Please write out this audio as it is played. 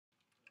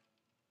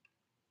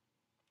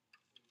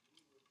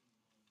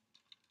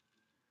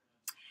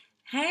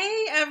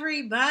Hey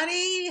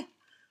everybody!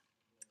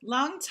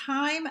 Long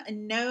time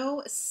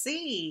no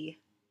see.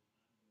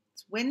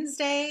 It's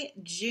Wednesday,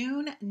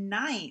 June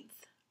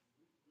 9th,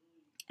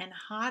 and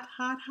hot,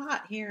 hot,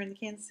 hot here in the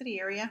Kansas City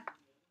area.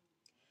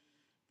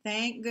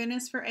 Thank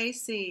goodness for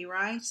AC,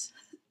 right?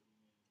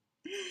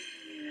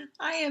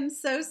 I am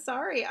so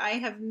sorry. I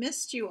have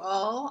missed you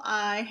all.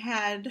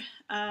 Hey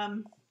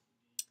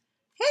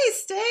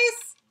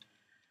Stace!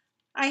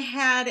 I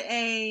had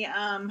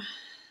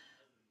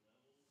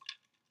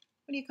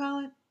what do you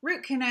call it?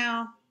 Root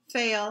canal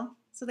fail.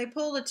 So they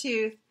pulled a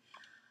tooth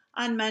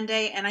on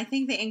Monday, and I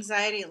think the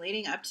anxiety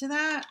leading up to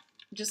that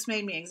just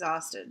made me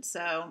exhausted.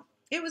 So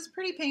it was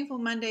pretty painful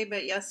Monday,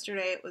 but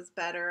yesterday it was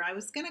better. I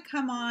was going to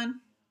come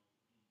on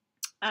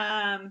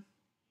um,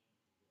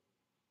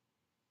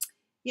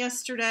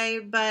 yesterday,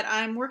 but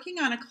I'm working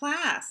on a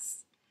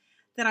class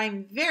that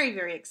I'm very,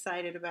 very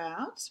excited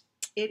about.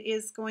 It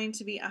is going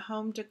to be a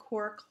home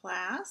decor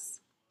class,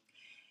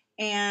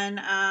 and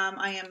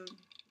I am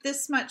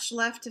this much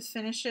left to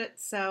finish it,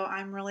 so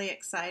I'm really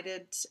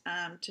excited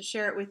to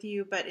share it with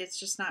you, but it's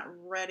just not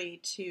ready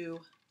to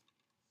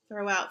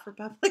throw out for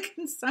public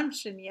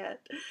consumption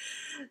yet.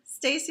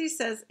 Stacy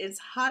says it's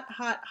hot,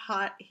 hot,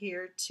 hot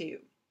here too.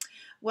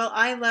 Well,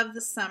 I love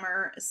the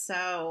summer,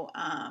 so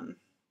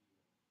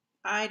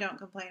I don't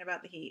complain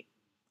about the heat.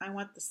 I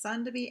want the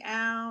sun to be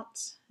out.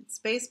 It's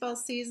baseball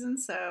season,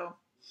 so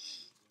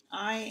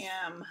I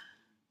am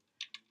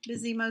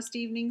busy most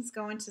evenings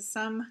going to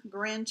some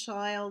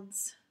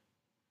grandchild's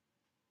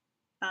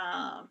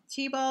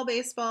t-ball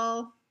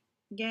baseball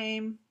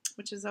game,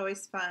 which is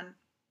always fun.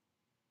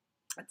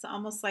 It's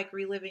almost like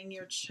reliving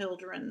your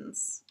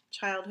children's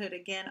childhood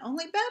again,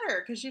 only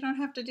better because you don't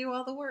have to do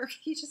all the work.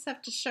 You just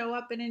have to show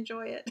up and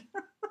enjoy it.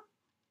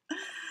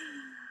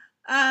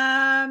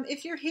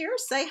 If you're here,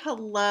 say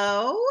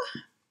hello.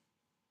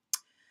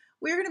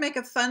 We're going to make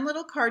a fun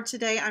little card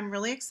today. I'm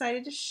really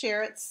excited to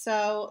share it,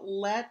 so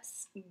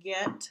let's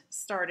get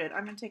started.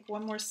 I'm going to take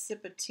one more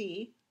sip of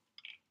tea.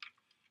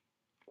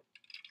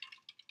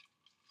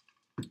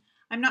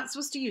 I'm not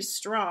supposed to use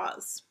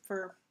straws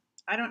for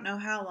I don't know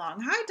how long.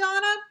 Hi,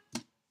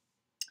 Donna.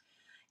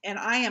 And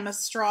I am a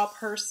straw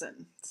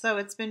person, so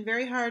it's been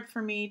very hard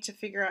for me to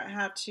figure out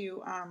how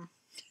to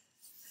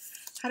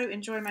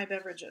enjoy my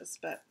beverages.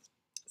 But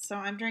so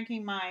I'm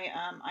drinking my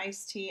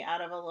iced tea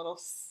out of a little,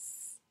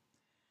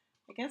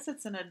 I guess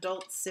it's an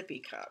adult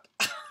sippy cup.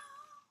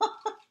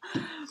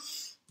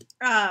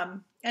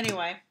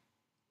 Anyway,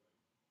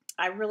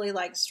 I really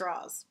like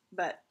straws,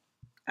 but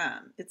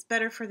it's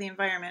better for the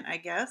environment, I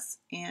guess,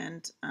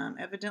 and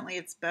evidently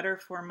it's better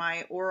for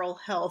my oral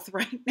health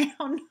right now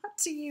not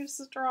to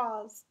use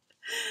straws.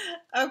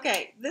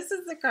 Okay, this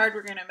is the card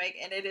we're going to make,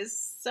 and it is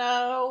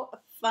so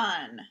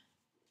fun.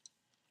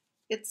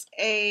 It's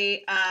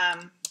a,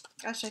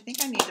 gosh, I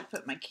think I need to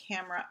put my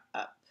camera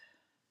up.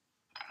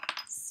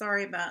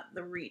 Sorry about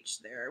the reach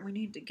there. We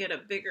need to get a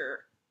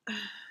bigger,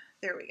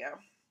 there we go.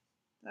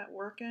 Is that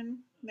working?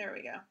 There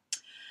we go.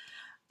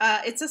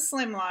 It's a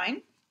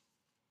Slimline.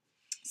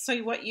 So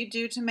what you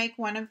do to make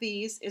one of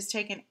these is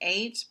take an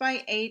 8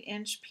 by 8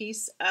 inch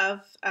piece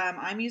of,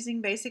 I'm using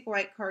basic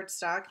white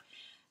cardstock,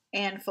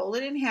 and fold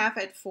it in half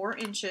at 4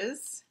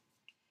 inches.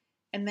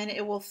 And then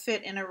it will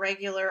fit in a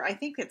regular, I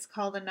think it's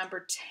called a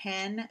number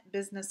 10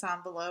 business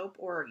envelope,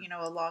 or, you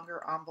know, a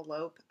longer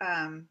envelope.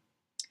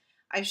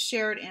 I've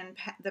shared in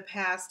the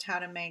past how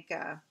to make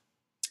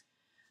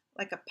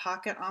like a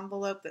pocket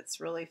envelope that's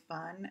really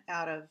fun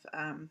out of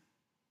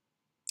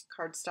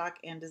cardstock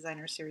and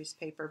designer series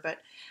paper,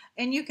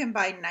 and you can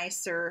buy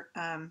nicer.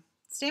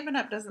 Stampin'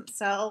 Up! Doesn't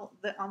sell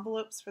the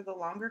envelopes for the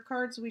longer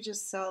cards. We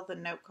just sell the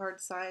note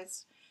card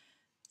size.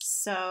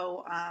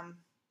 So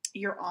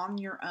you're on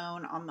your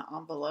own on the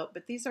envelope,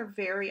 but these are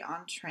very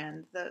on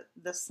trend. The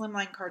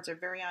Slimline cards are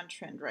very on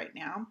trend right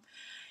now,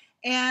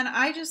 and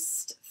I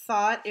just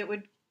thought it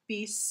would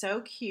be so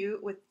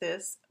cute with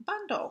this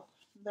bundle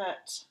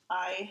that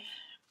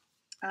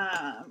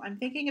I'm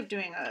thinking of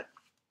doing a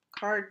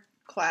card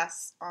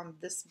class on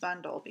this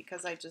bundle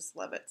because I just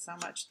love it so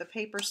much. The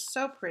paper's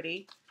so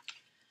pretty.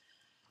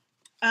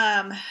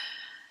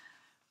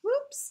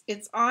 Whoops,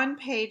 it's on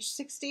page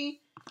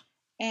 60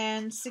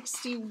 and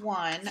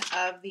 61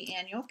 of the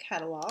annual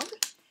catalog.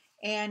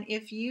 And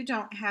if you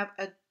don't have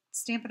a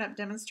Stampin' Up!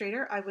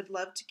 Demonstrator, I would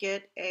love to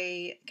get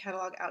a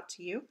catalog out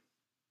to you.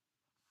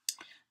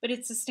 But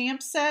it's a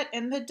stamp set,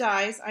 and the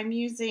dies, I'm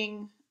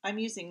using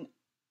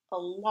a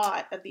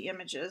lot of the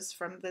images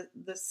from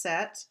the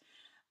set.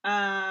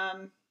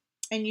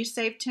 And you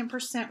save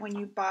 10% when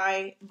you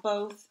buy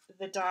both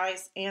the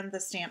dies and the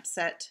stamp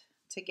set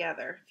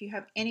together. If you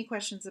have any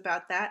questions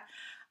about that,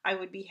 I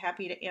would be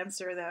happy to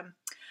answer them.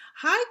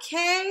 Hi,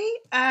 Kay.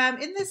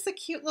 Isn't this a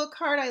cute little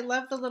card? I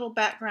love the little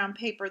background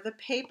paper. The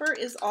paper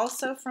is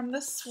also from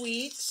the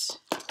suite.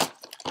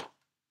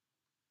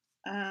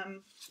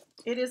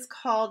 It is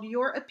called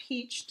You're a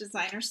Peach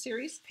Designer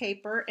Series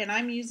paper, and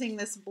I'm using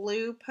this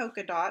blue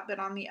polka dot, but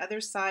on the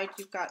other side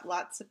you've got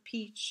lots of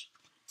peach.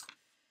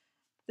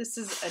 This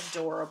is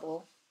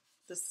adorable.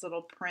 this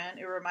little print.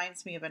 It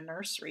reminds me of a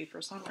nursery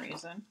for some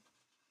reason.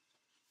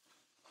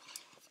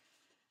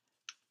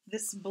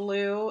 This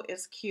blue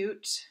is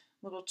cute.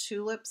 Little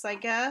tulips, I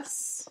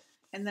guess.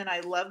 And then I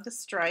love the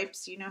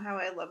stripes. You know how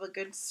I love a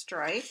good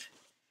stripe.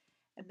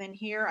 And then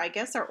here, I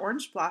guess, are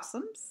orange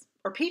blossoms,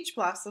 or peach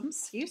blossoms,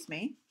 excuse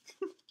me.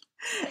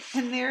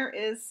 And there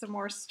is some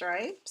more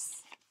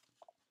stripes.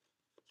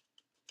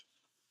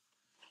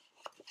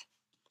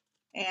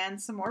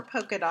 And some more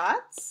polka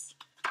dots.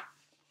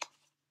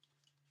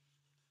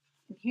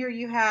 And here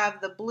you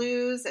have the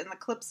blues and the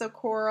calypso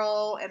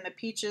coral and the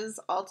peaches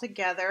all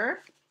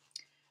together.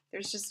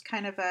 There's just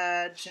kind of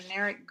a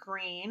generic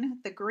green.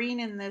 The green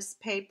in this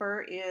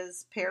paper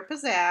is Pear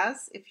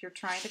Pizzazz if you're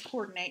trying to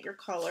coordinate your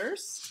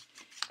colors.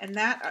 And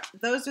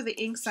those are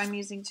the inks I'm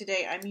using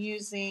today. I'm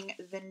using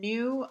the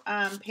new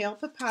Pale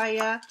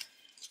Papaya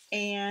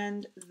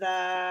and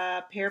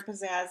the Pear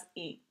Pizzazz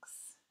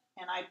inks.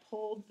 And I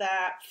pulled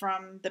that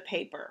from the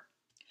paper.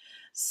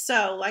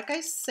 So, like I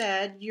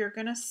said, you're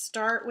going to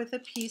start with a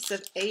piece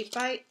of 8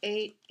 by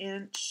 8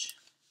 inch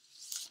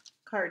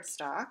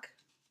cardstock.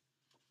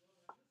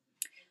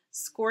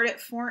 Scored it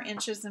 4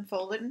 inches and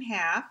fold it in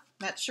half.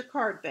 That's your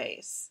card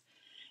base.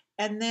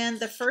 And then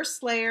the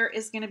first layer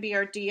is going to be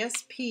our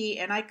DSP,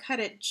 and I cut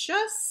it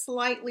just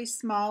slightly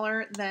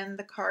smaller than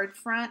the card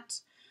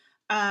front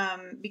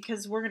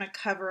because we're going to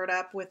cover it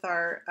up with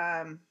our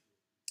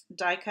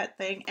die cut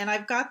thing. And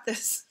I've got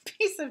this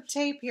piece of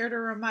tape here to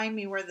remind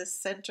me where the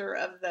center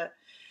of the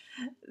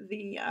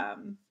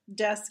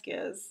desk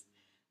is.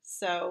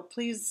 So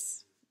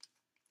please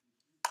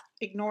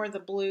ignore the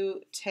blue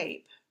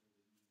tape.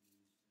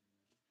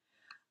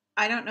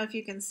 I don't know if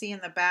you can see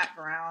in the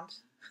background.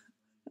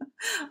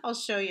 I'll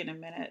show you in a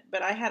minute.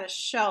 But I had a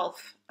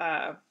shelf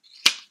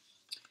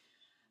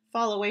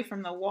fall away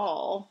from the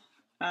wall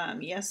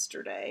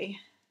yesterday.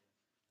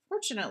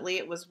 Fortunately,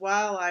 it was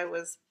while I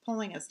was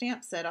pulling a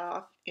stamp set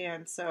off,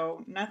 and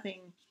so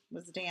nothing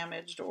was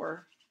damaged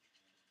or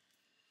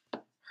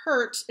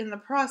hurt in the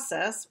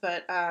process.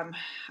 But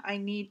I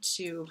need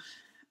to...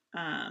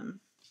 well,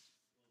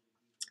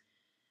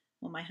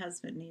 my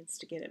husband needs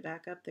to get it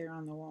back up there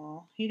on the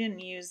wall. He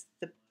didn't use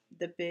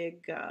the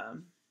big,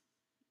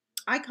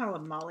 I call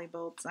them molly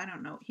bolts. I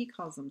don't know. He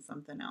calls them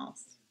something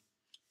else.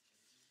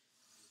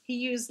 He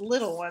used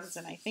little ones,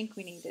 and I think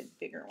we needed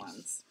bigger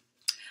ones.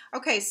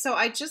 Okay, so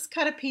I just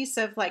cut a piece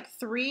of like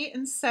 3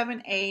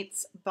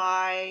 7/8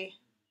 by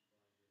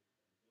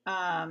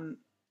 7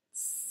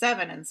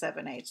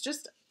 7/8,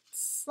 just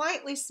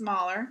slightly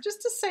smaller,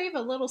 just to save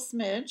a little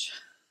smidge.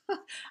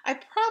 I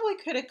probably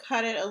could have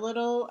cut it a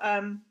little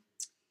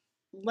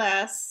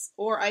less,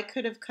 or I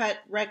could have cut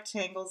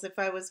rectangles if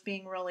I was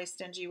being really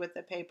stingy with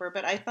the paper,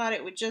 but I thought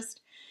it would just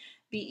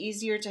be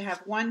easier to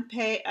have one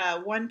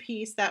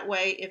piece. That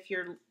way, if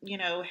you're,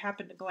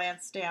 happen to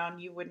glance down,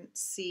 you wouldn't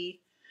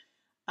see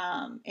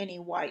any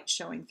white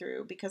showing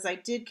through, because I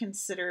did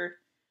consider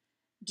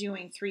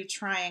doing 3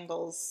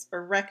 triangles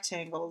or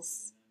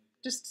rectangles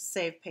just to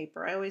save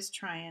paper. I always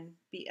try and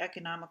be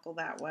economical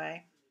that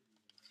way,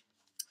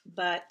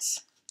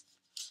 but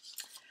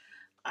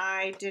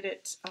I did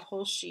it a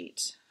whole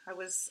sheet. I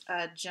was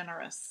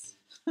generous.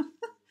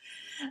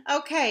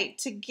 Okay,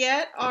 to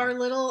get our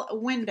little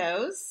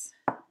windows,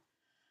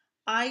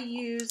 I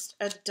used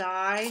a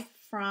die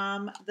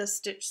from the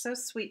Stitch So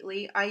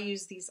Sweetly. I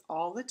use these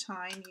all the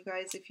time. You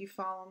guys, if you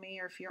follow me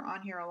or if you're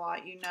on here a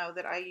lot, you know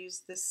that I use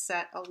this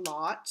set a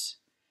lot.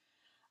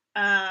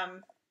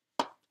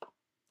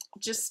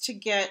 Just to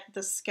get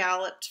the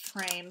scalloped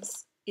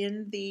frames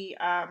in the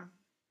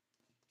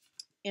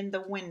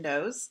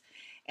windows.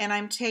 And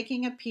I'm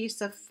taking a piece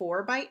of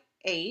 4 by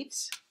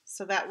 8,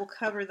 so that will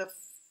cover the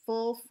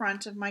full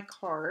front of my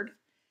card.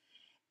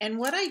 And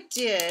what I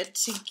did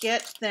to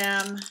get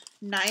them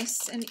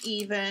nice and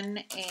even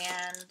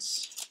and,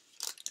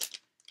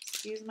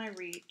 excuse my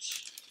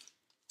reach,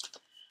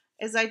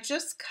 is I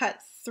just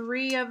cut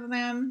 3 of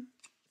them,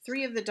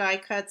 3 of the die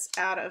cuts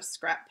out of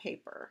scrap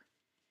paper,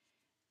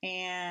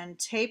 and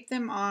tape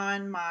them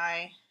on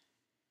my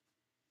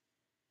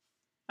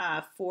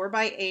 4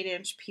 by 8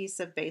 inch piece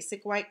of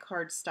basic white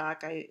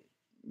cardstock. I,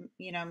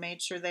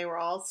 made sure they were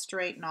all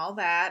straight and all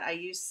that. I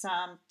used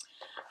some,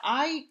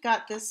 I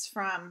got this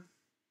from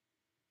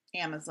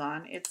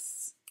Amazon.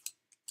 It's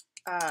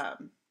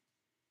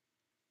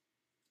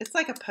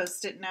like a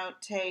Post-it note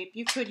tape.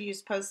 You could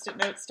use Post-it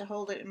notes to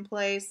hold it in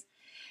place.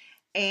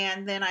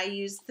 And then I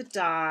used the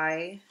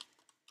die.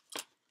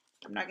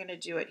 I'm not going to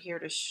do it here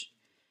to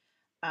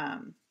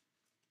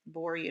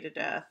bore you to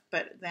death,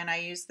 but then I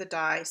use the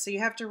die. So you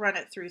have to run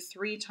it through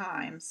 3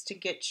 times to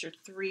get your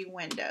 3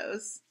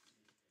 windows.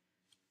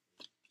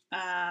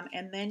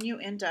 And then you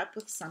end up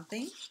with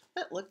something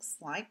that looks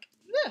like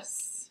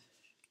this.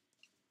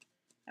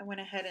 I went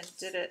ahead and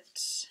did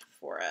it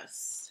for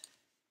us.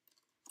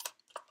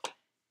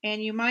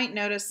 And you might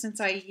notice,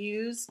 since I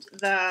used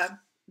the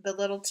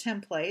little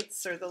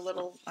templates or the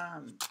little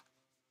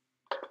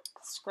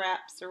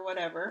scraps or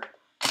whatever,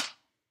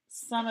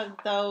 some of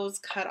those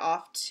cut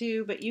off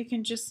too, but you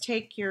can just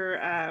take your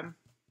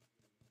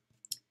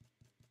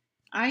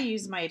I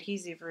use my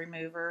adhesive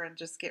remover and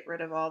just get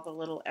rid of all the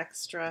little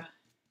extra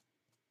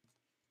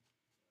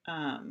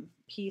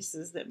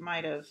pieces that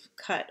might have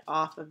cut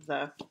off of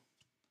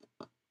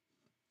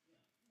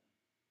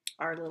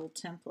our little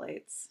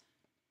templates.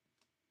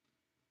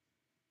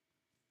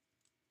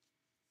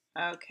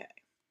 Okay,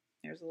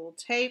 there's a little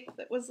tape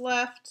that was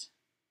left.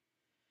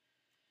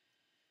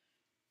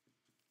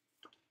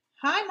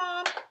 Hi,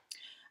 Mom.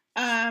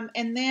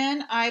 And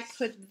then I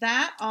put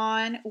that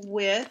on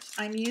with,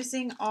 I'm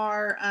using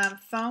our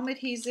foam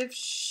adhesive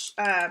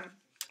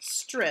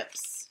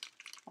strips.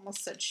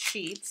 Almost said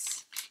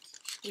sheets.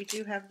 We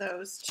do have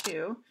those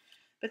too.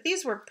 But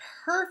these were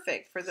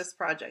perfect for this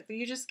project.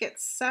 You just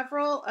get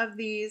several of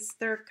these.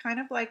 They're kind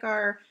of like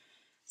our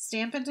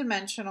Stampin'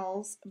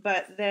 Dimensionals,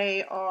 but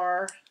they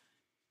are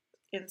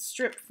in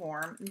strip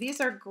form. These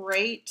are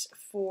great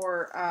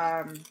for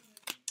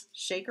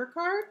shaker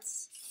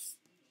cards.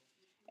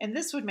 And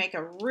this would make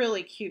a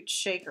really cute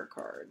shaker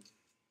card.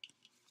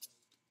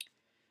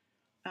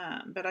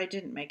 But I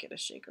didn't make it a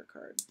shaker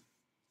card.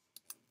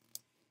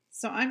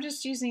 So I'm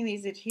just using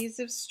these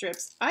adhesive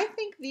strips. I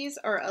think these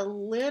are a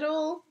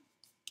little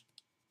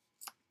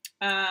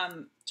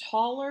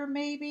taller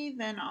maybe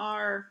than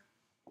our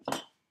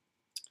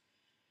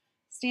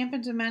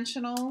Stampin'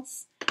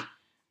 Dimensionals,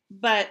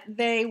 but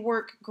they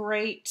work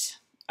great.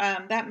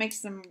 That makes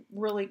them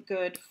really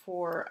good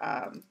for,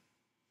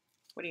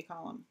 what do you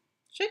call them?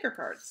 Shaker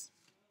cards.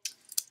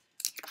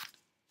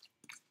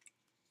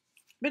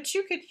 But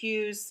you could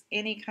use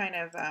any kind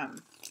of,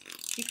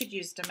 you could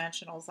use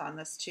dimensionals on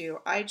this too.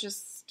 I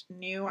just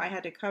knew I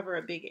had to cover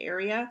a big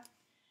area,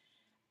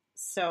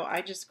 so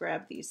I just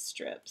grabbed these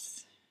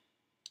strips.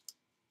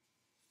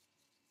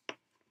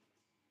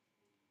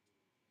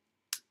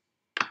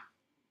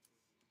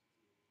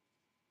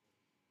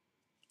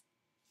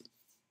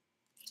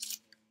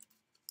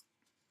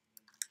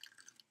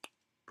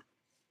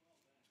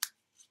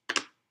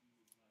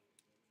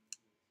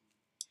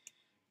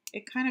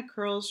 It kind of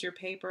curls your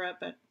paper up,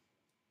 but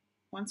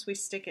once we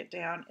stick it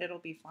down, it'll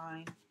be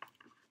fine.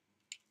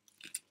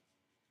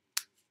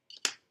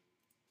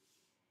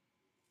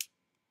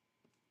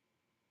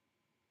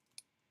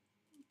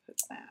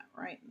 Put that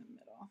right in the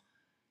middle.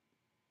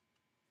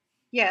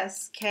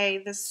 Yes, Kay,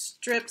 the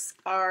strips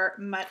are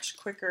much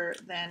quicker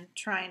than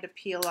trying to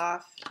peel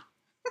off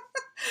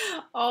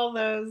all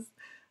those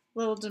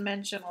little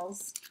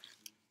dimensionals.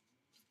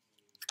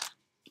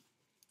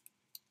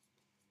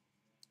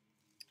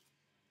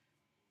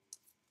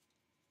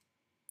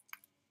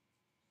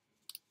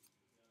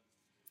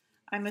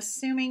 I'm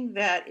assuming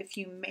that if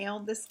you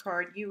mailed this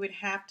card, you would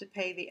have to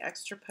pay the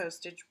extra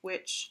postage,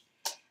 which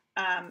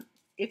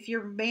if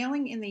you're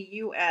mailing in the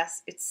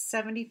U.S., it's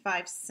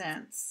 75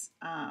 cents.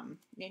 And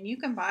you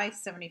can buy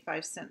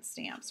 75-cent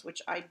stamps,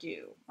 which I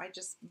do. I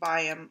just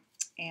buy them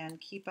and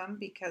keep them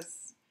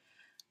because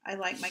I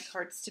like my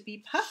cards to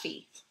be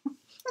puffy.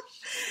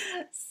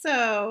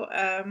 So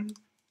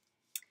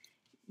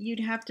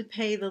you'd have to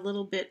pay the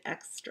little bit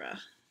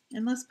extra,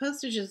 unless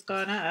postage has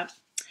gone up.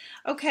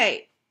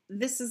 Okay.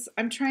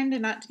 I'm trying to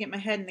not to get my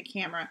head in the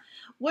camera.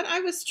 What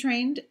I was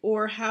trained,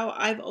 or how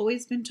I've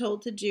always been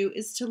told to do,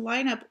 is to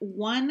line up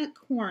one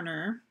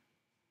corner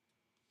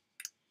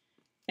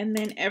and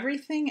then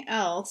everything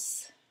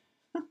else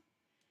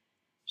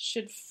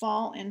should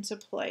fall into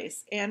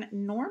place. And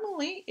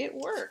normally it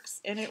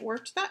works, and it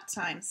worked that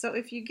time. So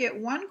if you get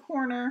one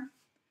corner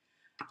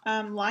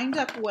lined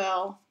up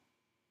well,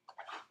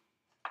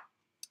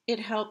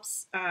 it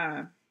helps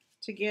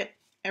to get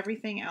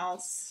everything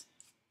else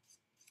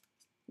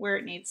where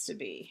it needs to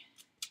be.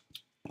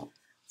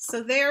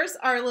 So there's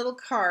our little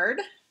card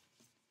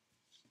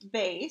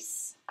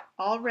base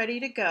all ready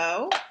to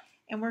go,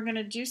 and we're going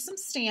to do some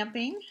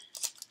stamping.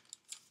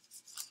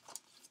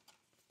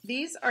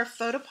 These are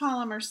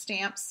photopolymer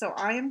stamps, so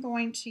I am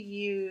going to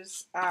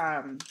use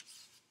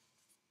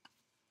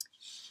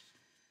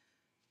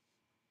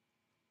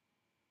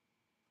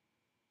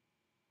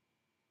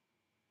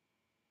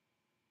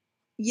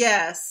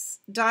yes,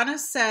 Donna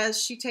says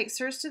she takes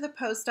hers to the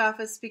post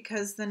office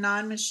because the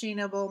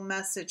non-machinable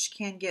message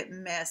can get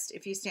missed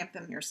if you stamp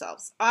them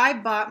yourselves. I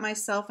bought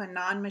myself a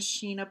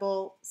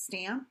non-machinable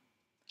stamp.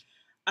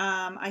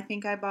 I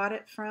think I bought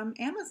it from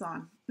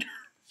Amazon.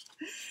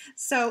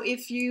 So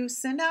if you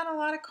send out a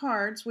lot of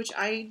cards, which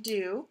I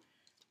do,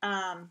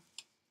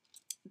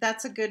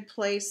 that's a good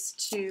place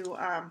to,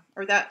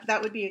 or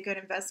that would be a good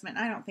investment.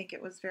 I don't think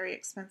it was very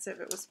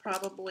expensive. It was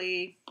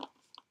probably,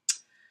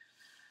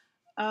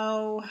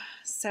 $7 or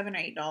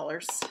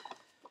 $8.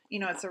 You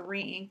know, it's a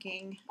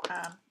re-inking.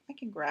 I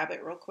can grab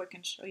it real quick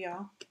and show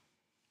y'all.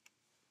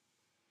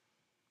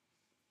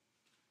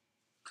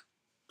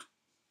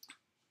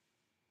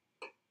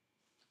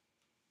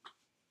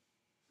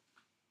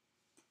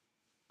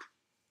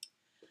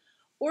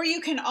 Or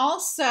you can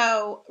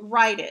also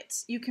write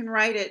it. You can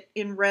write it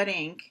in red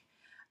ink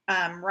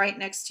right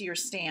next to your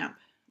stamp.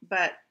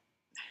 But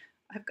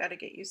I've got to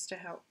get used to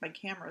how my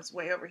camera is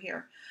way over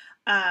here.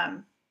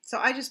 So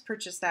I just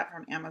purchased that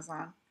from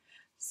Amazon.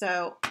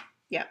 So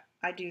yeah,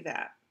 I do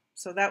that.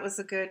 So that was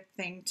a good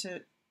thing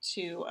to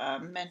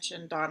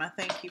mention, Donna.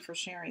 Thank you for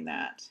sharing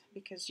that,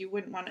 because you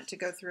wouldn't want it to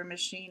go through a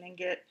machine and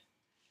get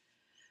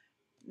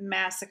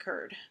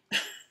massacred.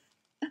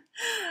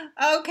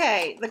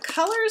 Okay, the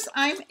colors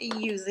I'm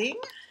using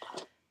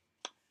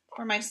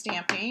for my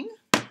stamping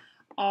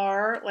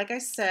are, like I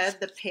said,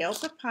 the Pale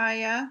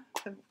Papaya,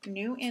 the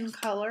new in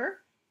color,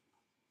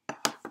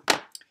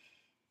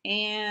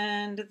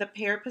 and the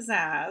Pear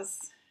Pizzazz.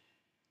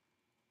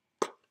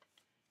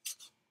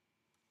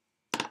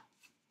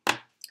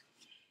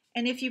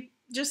 And if you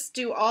just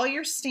do all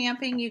your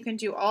stamping, you can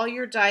do all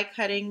your die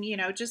cutting, you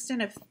know, just in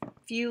a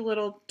few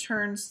little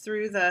turns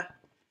through the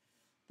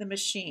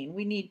machine.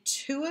 We need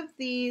 2 of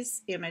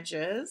these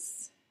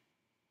images.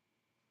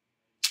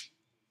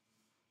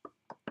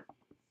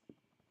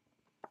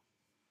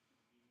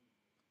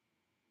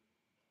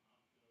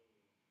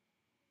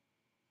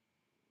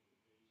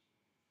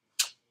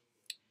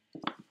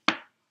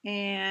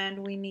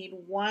 And we need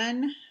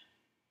 1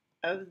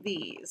 of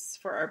these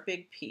for our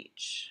big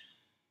peach.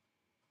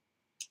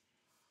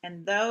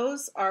 And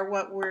those are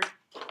what we're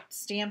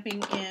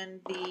stamping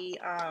in the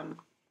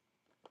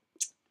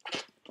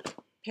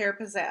Pear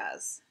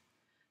Pizzazz.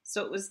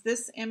 So it was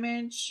this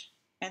image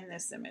and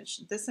this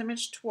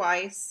image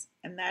twice,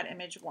 and that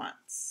image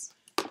once.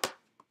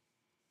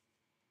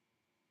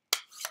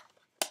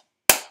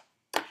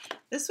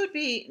 This would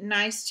be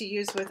nice to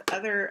use with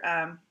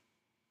other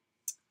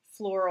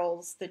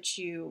florals that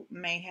you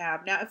may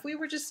have. Now, if we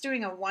were just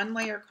doing a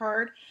 1-layer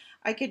card,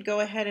 I could go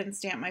ahead and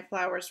stamp my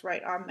flowers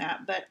right on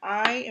that, but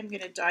I am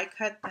going to die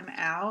cut them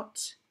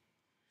out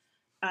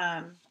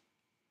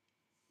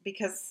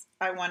because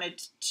I wanted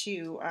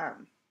to,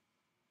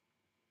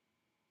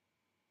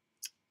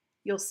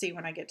 you'll see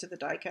when I get to the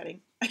die cutting.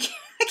 I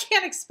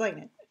can't explain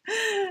it.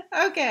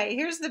 Okay,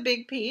 here's the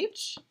big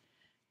peach. I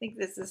think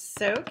this is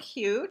so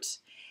cute.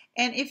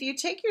 And if you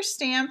take your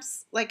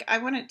stamps, like I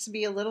want it to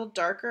be a little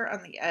darker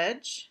on the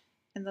edge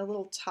and the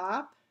little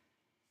top,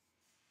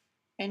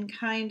 and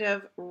kind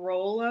of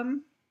roll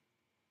them,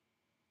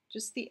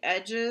 just the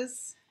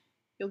edges,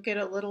 you'll get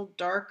a little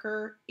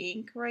darker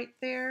ink right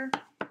there.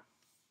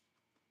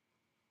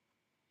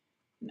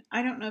 And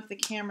I don't know if the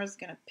camera's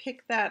going to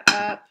pick that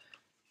up,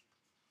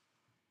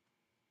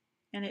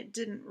 and it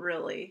didn't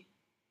really.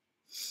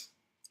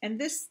 And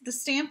the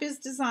stamp is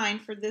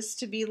designed for this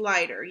to be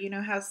lighter, you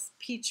know, has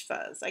peach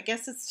fuzz. I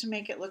guess it's to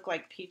make it look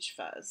like peach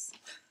fuzz.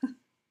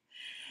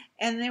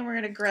 And then we're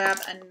going to grab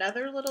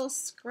another little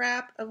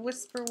scrap of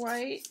Whisper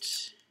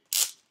White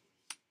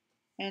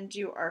and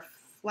do our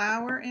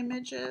flower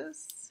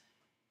images.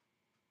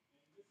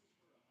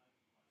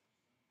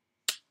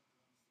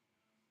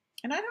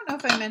 And I don't know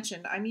if I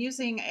mentioned, I'm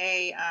using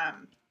a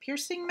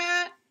piercing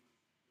mat.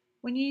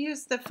 When you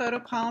use the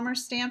photopolymer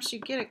stamps, you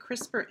get a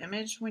crisper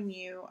image when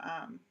you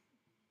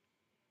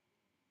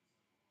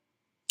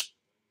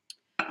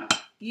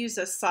use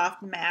a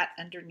soft mat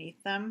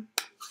underneath them.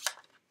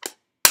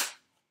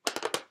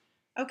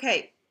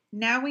 Okay,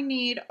 now we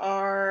need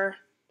our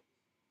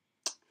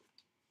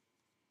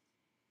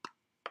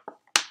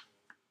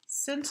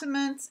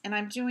sentiments, and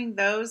I'm doing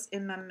those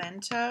in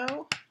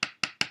Memento.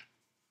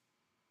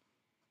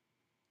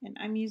 And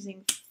I'm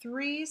using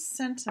 3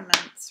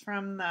 sentiments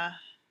from the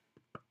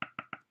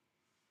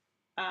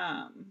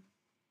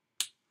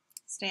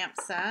stamp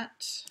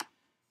set.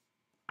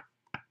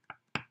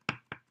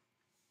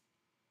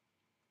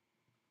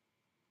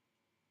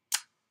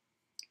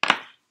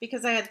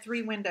 Because I had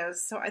 3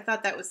 windows, so I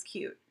thought that was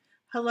cute.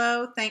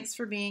 Hello, thanks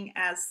for being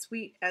as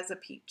sweet as a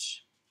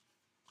peach.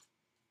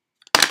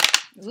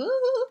 Woo!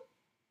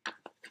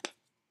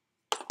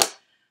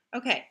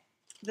 Okay,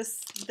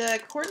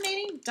 the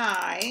coordinating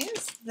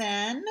dies,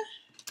 then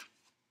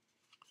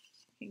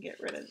I can get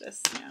rid of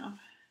this now.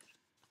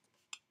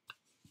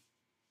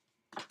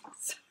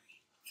 Sorry,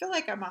 I feel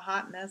like I'm a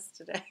hot mess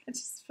today. I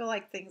just feel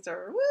like things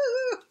are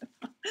woo!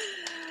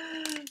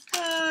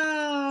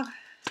 Oh.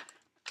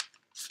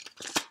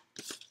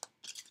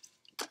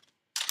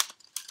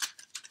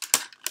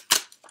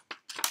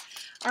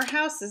 Our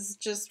house is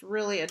just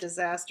really a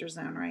disaster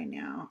zone right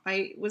now.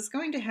 I was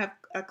going to have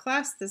a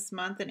class this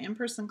month, an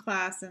in-person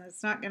class, and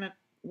it's not going to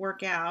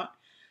work out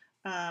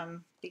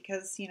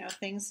because, you know,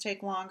 things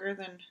take longer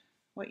than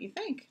what you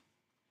think.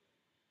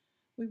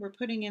 We were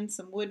putting in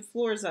some wood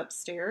floors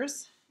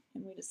upstairs,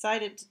 and we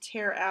decided to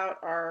tear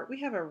out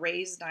we have a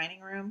raised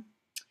dining room,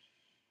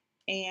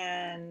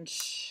 and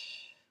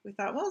we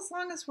thought, well, as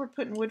long as we're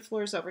putting wood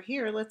floors over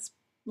here, let's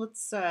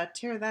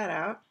tear that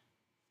out.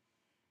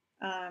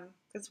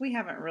 Because we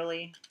haven't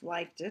really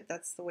liked it.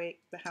 That's the way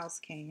the house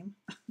came.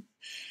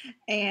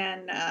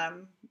 And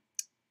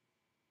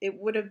it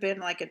would have been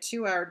like a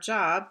 2-hour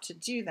job to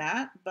do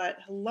that, but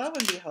lo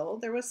and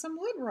behold, there was some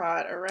wood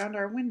rot around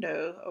our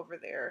window over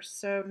there.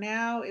 So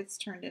now it's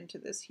turned into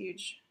this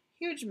huge,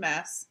 huge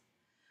mess.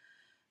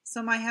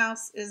 So my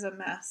house is a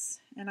mess,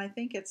 and I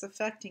think it's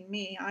affecting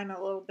me. I'm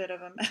a little bit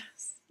of a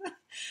mess.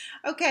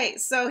 Okay,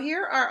 so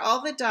here are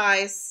all the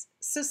dies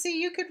So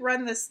see, you could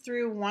run this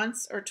through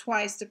once or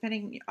twice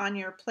depending on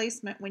your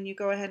placement when you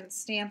go ahead and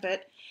stamp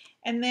it.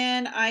 And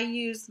then I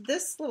use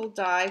this little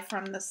die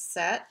from the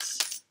set,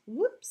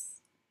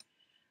 whoops,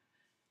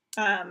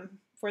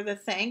 for the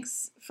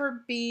thanks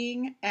for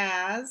being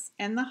as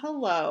and the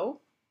hello.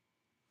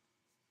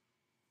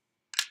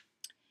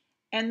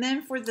 And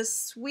then for the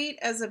sweet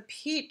as a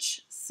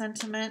peach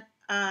sentiment,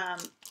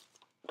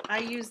 I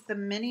use the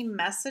mini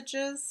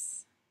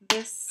messages,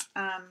 this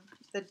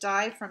the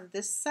die from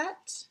this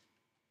set.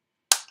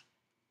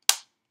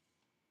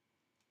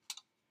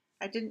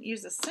 I didn't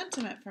use a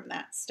sentiment from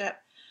that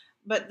step,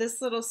 but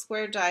this little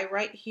square die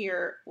right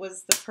here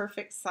was the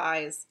perfect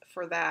size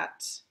for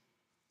that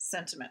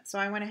sentiment. So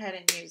I went ahead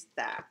and used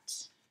that.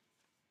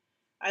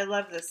 I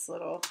love this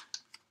little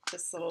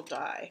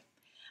die.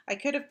 I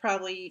could have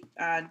probably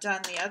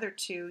done the other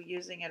two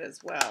using it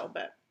as well,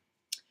 but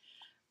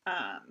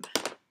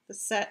the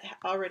set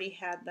already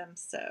had them,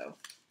 so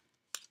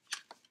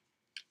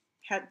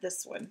had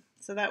this one,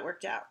 so that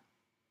worked out.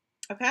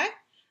 Okay,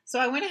 so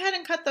I went ahead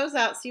and cut those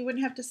out so you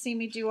wouldn't have to see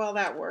me do all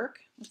that work.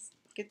 Let's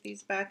get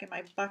these back in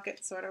my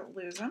bucket so I don't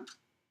lose them.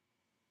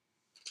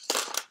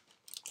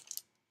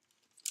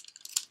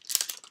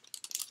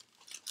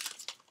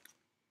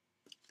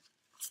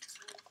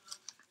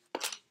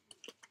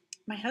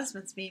 My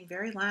husband's being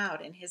very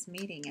loud in his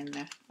meeting in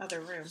the other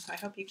room. I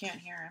hope you can't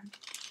hear him.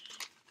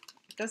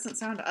 It doesn't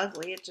sound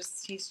ugly,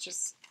 he's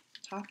just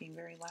talking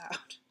very loud.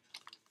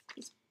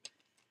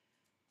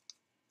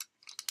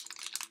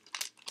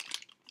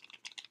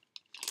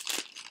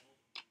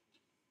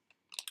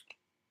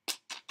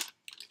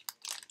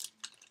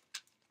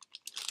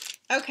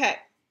 Okay,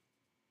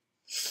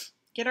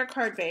 get our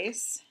card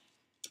base,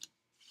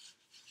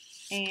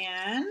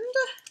 and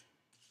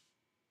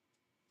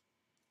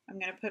I'm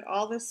going to put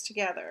all this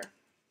together.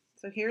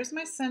 So here's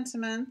my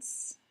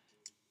sentiments.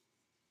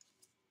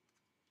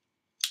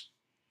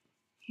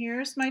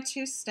 Here's my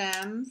two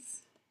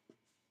stems.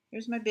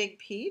 Here's my big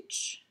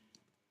peach.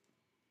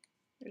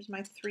 Here's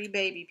my three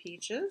baby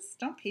peaches.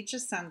 Don't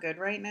peaches sound good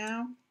right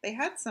now? They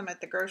had some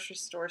at the grocery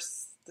store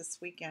this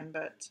weekend,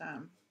 but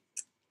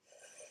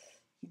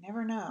you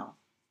never know.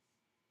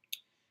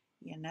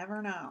 You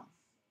never know.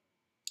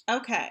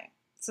 Okay,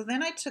 so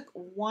then I took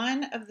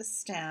one of the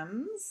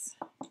stems,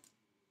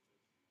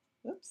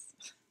 whoops,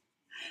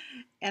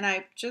 and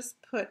I just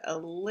put a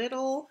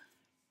little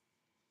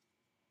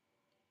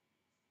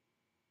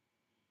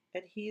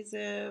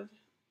adhesive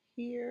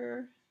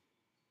here,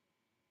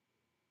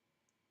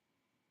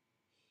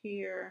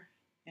 here,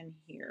 and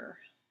here.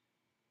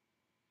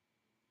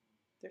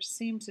 There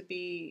seemed to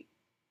be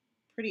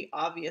a pretty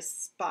obvious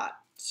spot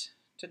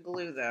to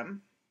glue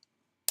them.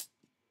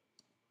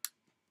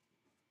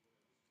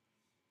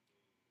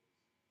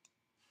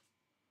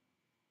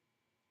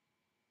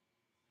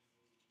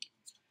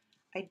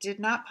 I did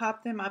not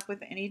pop them up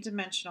with any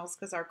dimensionals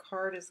because our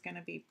card is going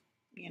to be,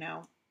 you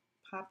know,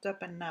 popped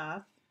up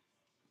enough.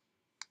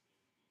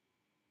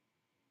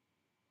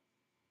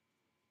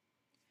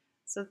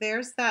 So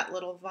there's that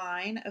little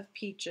vine of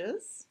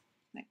peaches.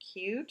 Isn't that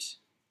cute?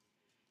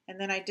 And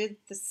then I did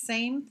the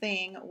same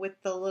thing with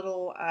the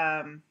little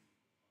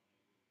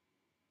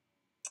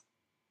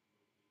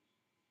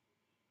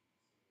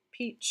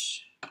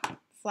peach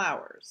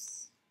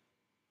flowers.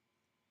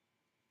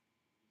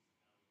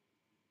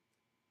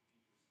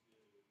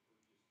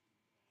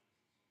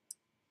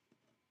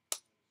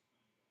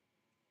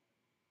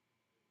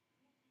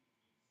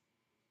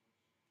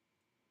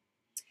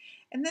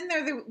 And then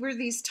there were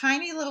these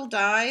tiny little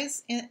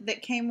dies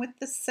that came with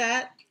the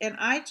set, and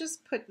I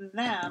just put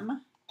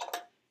them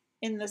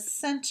in the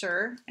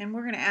center, and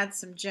we're going to add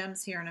some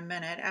gems here in a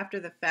minute. After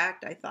the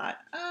fact, I thought,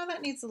 oh,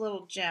 that needs a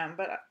little gem,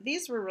 but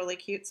these were really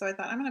cute, so I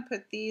thought I'm going to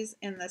put these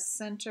in the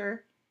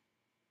center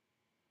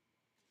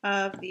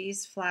of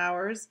these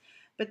flowers.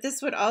 But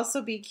this would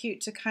also be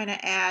cute to kind of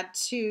add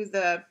to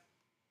the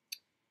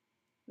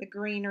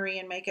greenery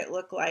and make it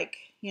look like,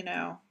 you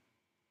know,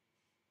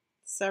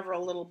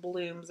 several little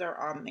blooms are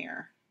on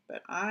there.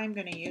 But I'm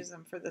going to use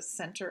them for the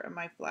center of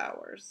my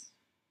flowers.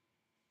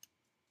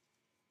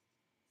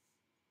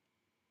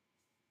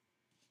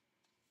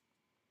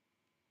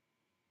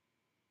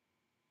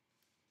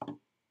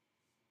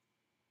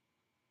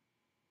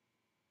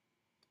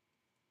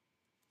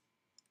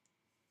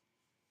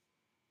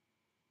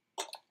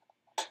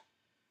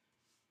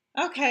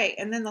 Okay,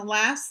 and then the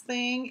last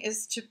thing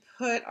is to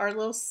put our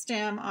little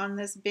stem on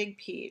this big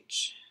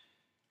peach.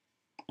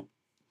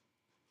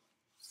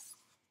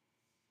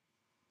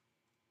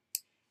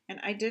 And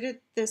I did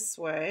it this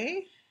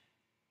way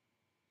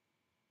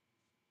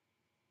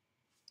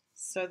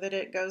so that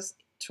it goes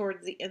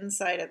towards the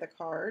inside of the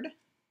card.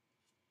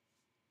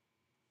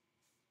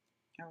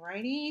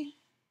 Alrighty,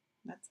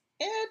 that's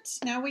it.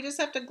 Now we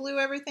just have to glue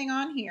everything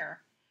on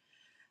here.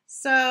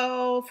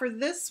 So for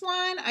this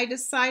one, I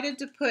decided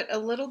to put a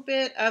little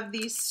bit of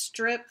these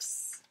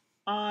strips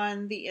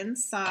on the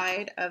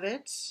inside of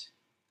it,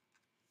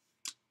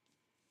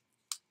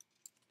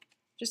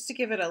 just to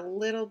give it a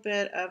little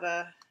bit of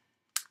a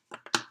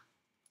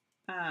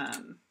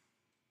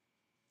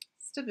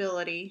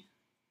stability.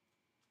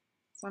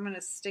 So I'm going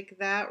to stick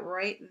that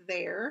right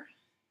there.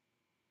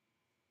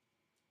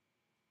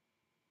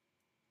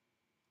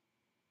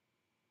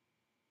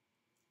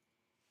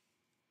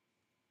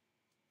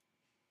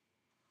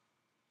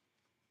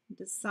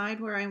 Decide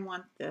where I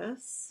want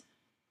this.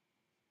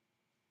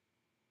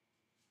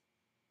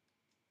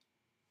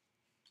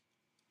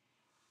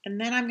 And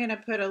then I'm going to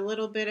put a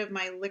little bit of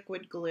my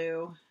liquid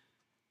glue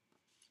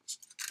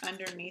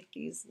underneath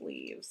these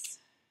leaves.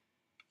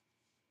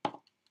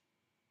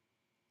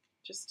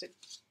 Just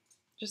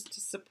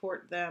to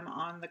support them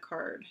on the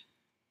card.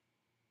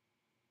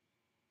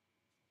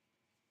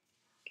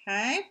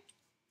 Okay.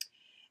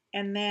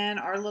 And then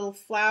our little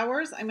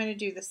flowers, I'm going to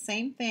do the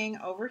same thing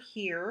over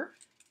here.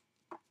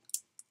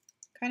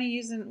 Kind of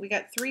using, we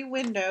got 3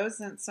 windows,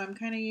 and so I'm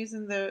kind of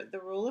using the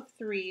rule of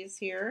 3s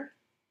here.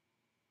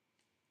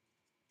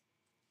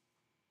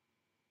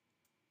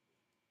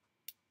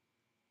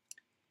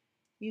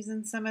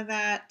 Using some of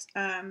that,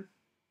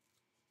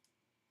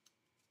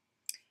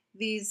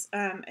 these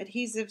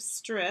adhesive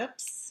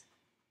strips.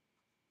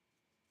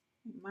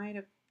 I might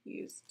have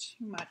used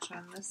too much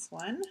on this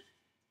one.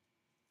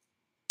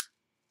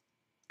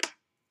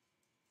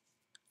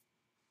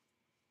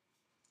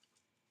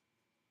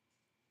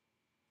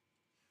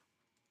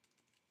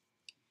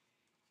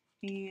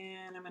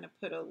 And I'm going to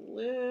put a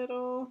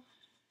little,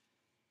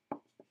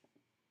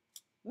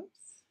 oops.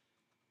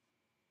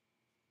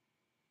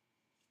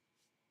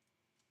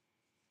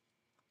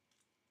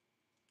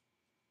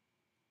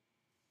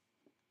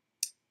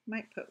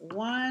 Might put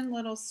one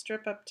little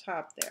strip up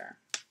top there.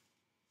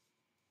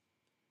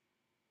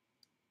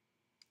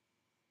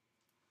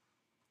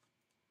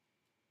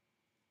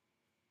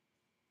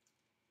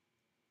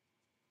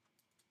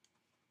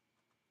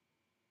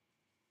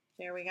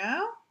 There we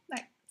go.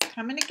 That's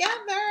coming together.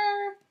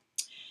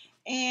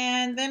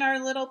 And then our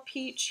little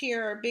peach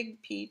here, our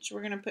big peach,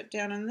 we're going to put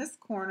down in this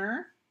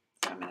corner.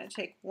 So I'm going to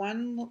take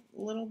one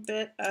little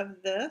bit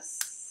of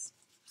this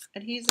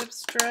adhesive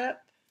strip.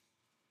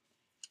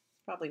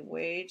 Probably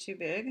way too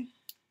big.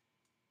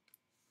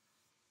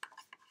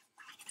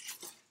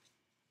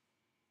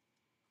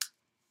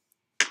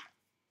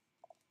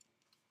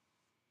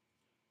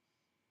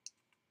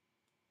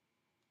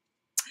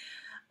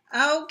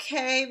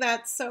 Okay,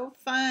 that's so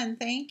fun.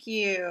 Thank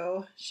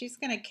you. She's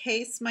going to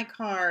case my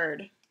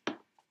card.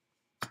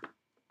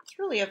 It's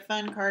really a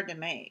fun card to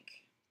make.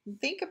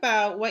 Think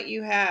about what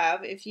you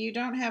have. If you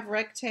don't have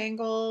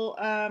rectangle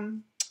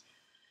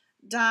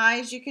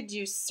dies, you could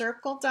use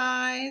circle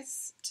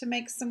dies to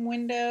make some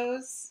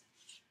windows.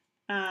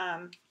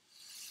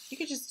 You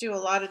could just do a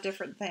lot of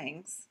different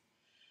things.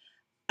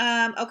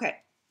 Okay,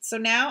 so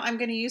now I'm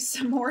going to use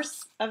some more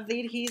of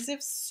the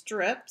adhesive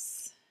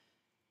strips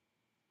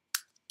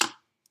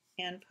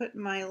and put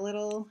my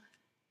little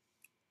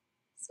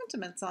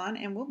sentiments on,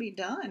 and we'll be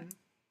done.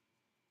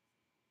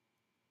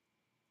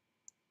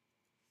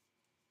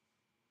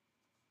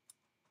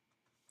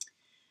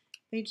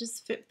 They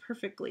just fit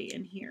perfectly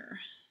in here,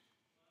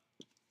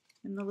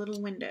 in the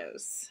little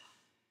windows.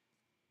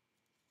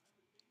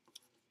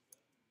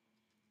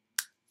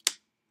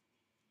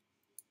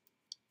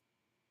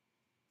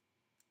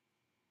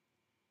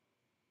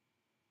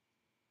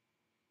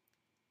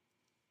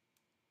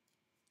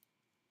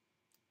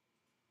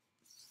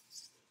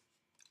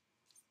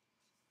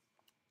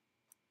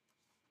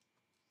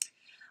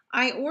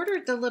 I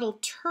ordered the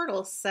little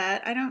turtle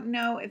set. I don't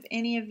know if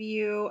any of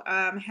you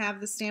have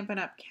the Stampin'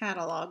 Up!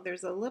 Catalog.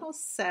 There's a little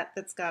set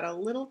that's got a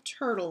little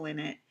turtle in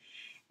it,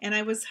 and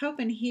I was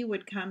hoping he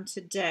would come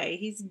today.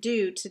 He's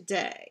due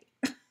today.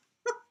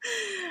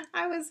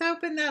 I was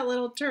hoping that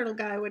little turtle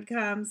guy would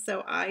come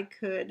so I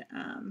could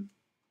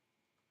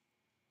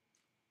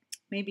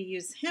maybe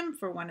use him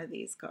for one of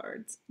these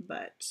cards,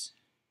 but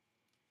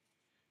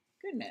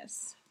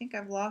goodness, I think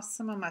I've lost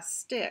some of my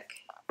stick.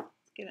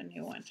 Let's get a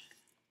new one.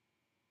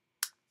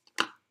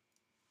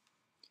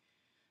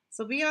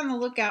 So be on the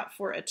lookout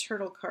for a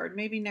turtle card.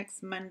 Maybe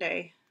next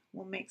Monday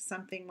we'll make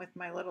something with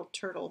my little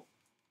turtle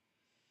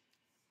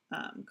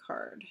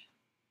card.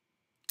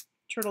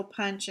 Turtle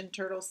punch and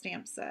turtle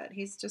stamp set.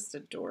 He's just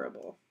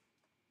adorable.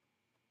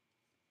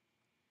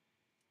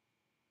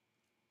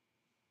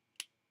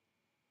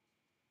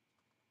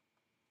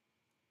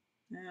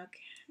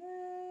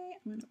 Okay,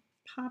 I'm going to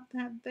pop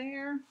that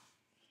there.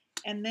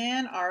 And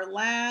then our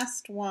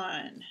last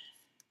one.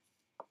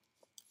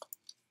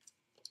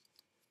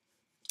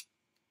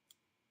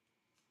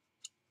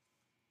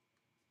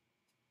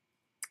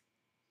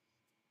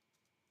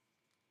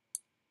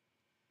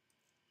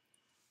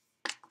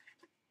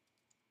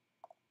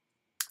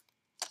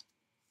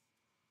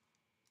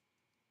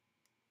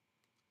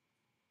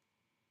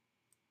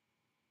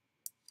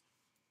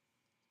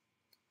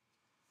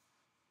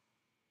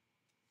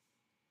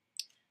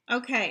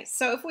 Okay,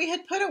 so if we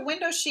had put a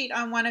window sheet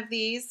on one of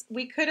these,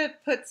 we could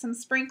have put some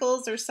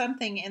sprinkles or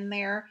something in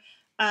there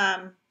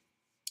and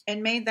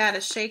made that a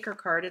shaker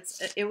card.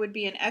 It would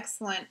be an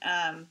excellent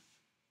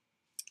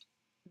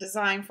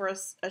design for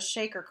a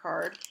shaker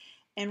card.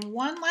 And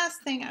one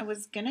last thing I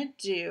was going to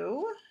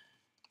do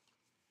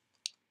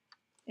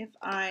if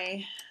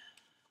I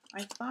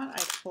thought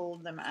I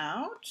pulled them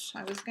out.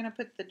 I was going to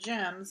put the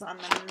gems on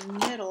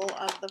the middle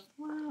of the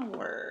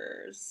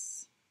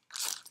flowers.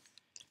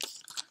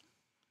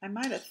 I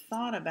might have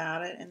thought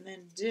about it and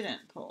then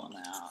didn't pull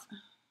them out.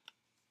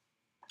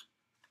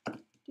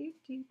 Do,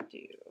 do,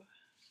 do.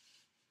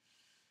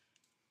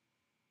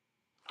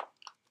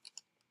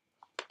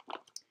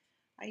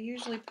 I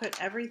usually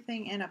put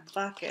everything in a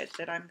bucket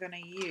that I'm going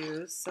to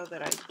use so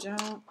that I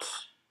don't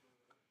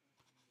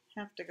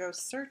have to go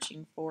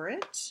searching for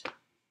it.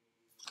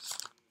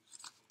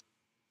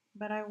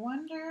 But I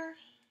wonder,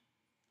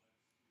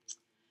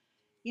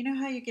 you know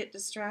how you get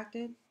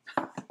distracted?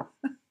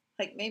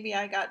 Like maybe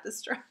I got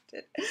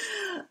distracted.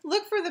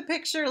 Look for the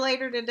picture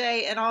later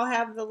today and I'll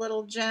have the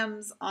little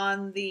gems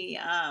on the,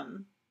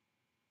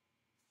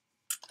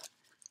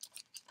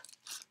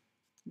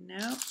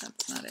 nope,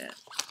 that's not it.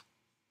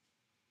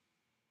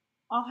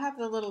 I'll have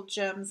the little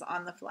gems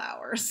on the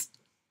flowers.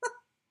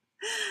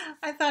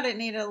 I thought it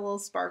needed a little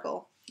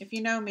sparkle. If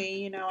you know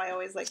me, you know I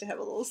always like to have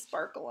a little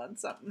sparkle on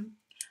something.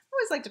 I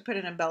always like to put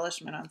an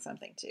embellishment on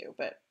something too,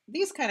 but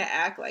these kind of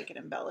act like an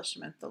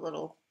embellishment, the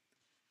little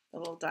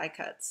die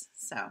cuts.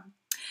 So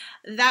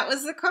that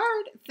was the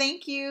card.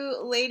 Thank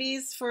you,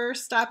 ladies, for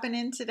stopping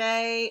in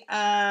today.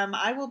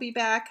 I will be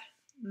back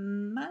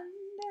Monday.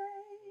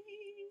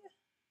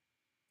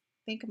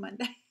 I think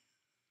Monday.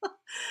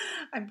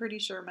 I'm pretty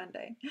sure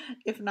Monday.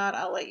 If not,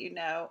 I'll let you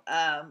know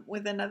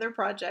with another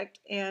project.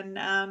 And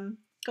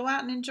go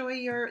out and enjoy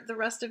the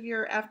rest of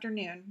your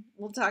afternoon.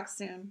 We'll talk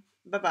soon.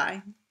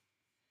 Bye-bye.